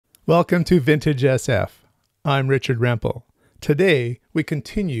Welcome to Vintage SF. I'm Richard Rempel. Today, we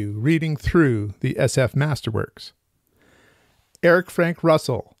continue reading through the SF Masterworks. Eric Frank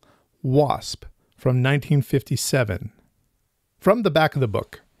Russell, Wasp, from 1957. From the back of the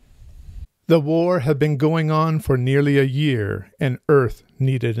book. The war had been going on for nearly a year, and Earth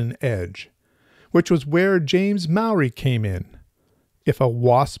needed an edge, which was where James Mowry came in. If a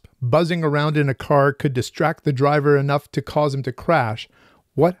wasp buzzing around in a car could distract the driver enough to cause him to crash,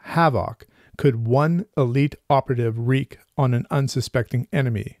 what havoc could one elite operative wreak on an unsuspecting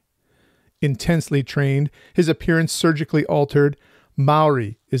enemy? Intensely trained, his appearance surgically altered,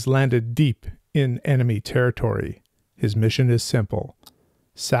 Mowry is landed deep in enemy territory. His mission is simple: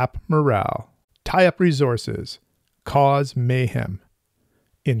 sap morale, tie up resources, cause mayhem.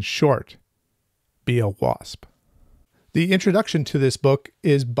 In short, be a wasp. The introduction to this book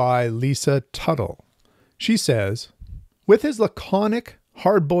is by Lisa Tuttle. She says, with his laconic,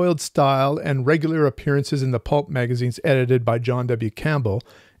 hard-boiled style and regular appearances in the pulp magazines edited by John W. Campbell,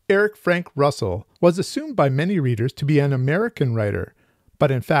 Eric Frank Russell was assumed by many readers to be an American writer, but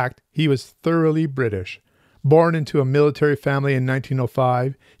in fact, he was thoroughly British. Born into a military family in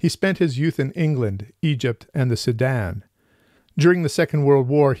 1905, he spent his youth in England, Egypt, and the Sudan. During the Second World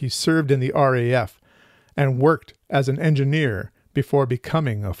War, he served in the RAF and worked as an engineer before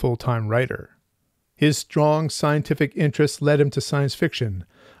becoming a full-time writer. His strong scientific interests led him to science fiction,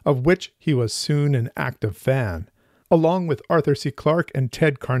 of which he was soon an active fan. Along with Arthur C. Clarke and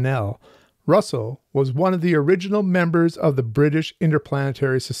Ted Carnell, Russell was one of the original members of the British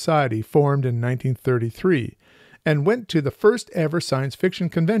Interplanetary Society formed in 1933 and went to the first ever science fiction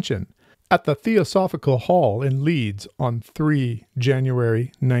convention at the Theosophical Hall in Leeds on 3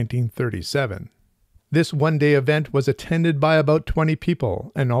 January 1937. This one-day event was attended by about 20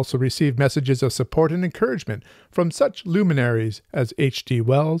 people and also received messages of support and encouragement from such luminaries as H.G.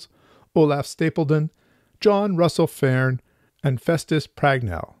 Wells, Olaf Stapledon, John Russell Fearn, and Festus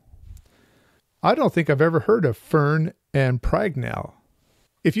Pragnell. I don't think I've ever heard of Fearn and Pragnell.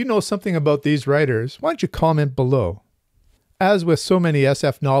 If you know something about these writers, why don't you comment below? As with so many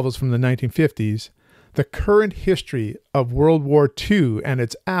SF novels from the 1950s, the current history of World War II and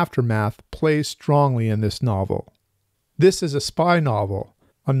its aftermath plays strongly in this novel. This is a spy novel,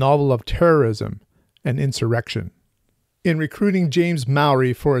 a novel of terrorism and insurrection. In recruiting James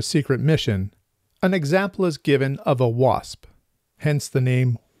Mowry for a secret mission, an example is given of a wasp, hence the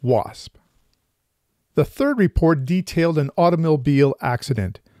name Wasp. The third report detailed an automobile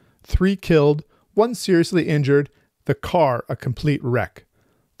accident. 3 killed, 1 seriously injured, the car a complete wreck.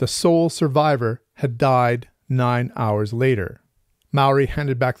 The sole survivor had died 9 hours later. Mowry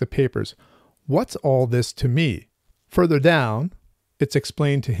handed back the papers. What's all this to me? Further down, it's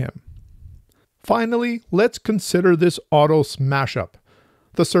explained to him. Finally, let's consider this auto smash-up.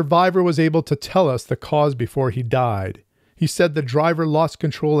 The survivor was able to tell us the cause before he died. He said the driver lost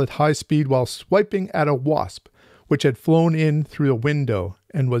control at high speed while swiping at a wasp, which had flown in through the window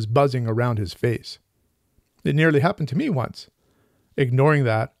and was buzzing around his face. It nearly happened to me once. Ignoring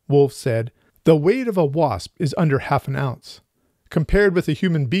that, Wolf said, the weight of a wasp is under half an ounce. Compared with a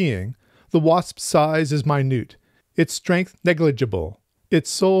human being, the wasp's size is minute, its strength negligible.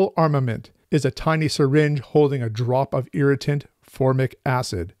 Its sole armament is a tiny syringe holding a drop of irritant formic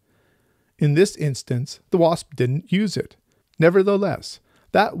acid. In this instance, the wasp didn't use it. Nevertheless,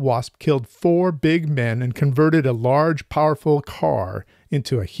 that wasp killed 4 big men and converted a large, powerful car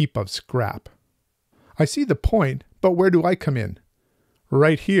into a heap of scrap. I see the point, but where do I come in?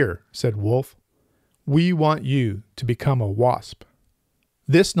 Right here, said Wolf. We want you to become a wasp.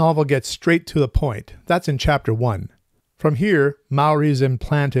 This novel gets straight to the point. That's in chapter 1. From here, Mowry is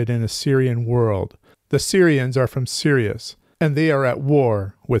implanted in a Syrian world. The Syrians are from Sirius, and they are at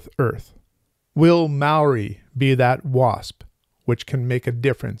war with Earth. Will Mowry be that wasp which can make a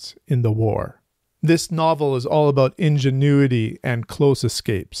difference in the war? This novel is all about ingenuity and close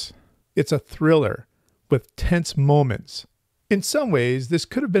escapes. It's a thriller with tense moments. In some ways, this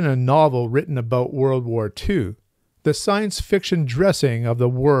could have been a novel written about World War II. The science fiction dressing of the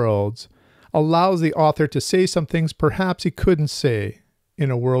worlds allows the author to say some things perhaps he couldn't say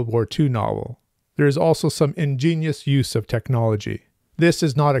in a World War II novel. There is also some ingenious use of technology. This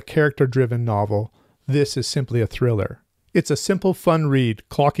is not a character-driven novel. This is simply a thriller. It's a simple, fun read,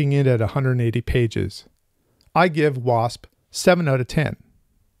 clocking in at 180 pages. I give Wasp 7 out of 10.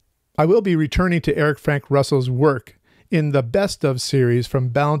 I will be returning to Eric Frank Russell's work in the Best Of series from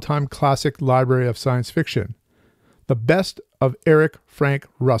Ballantine Classic Library of Science Fiction. The Best of Eric Frank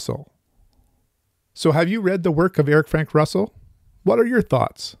Russell. So have you read the work of Eric Frank Russell? What are your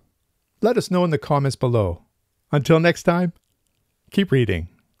thoughts? Let us know in the comments below. Until next time, keep reading.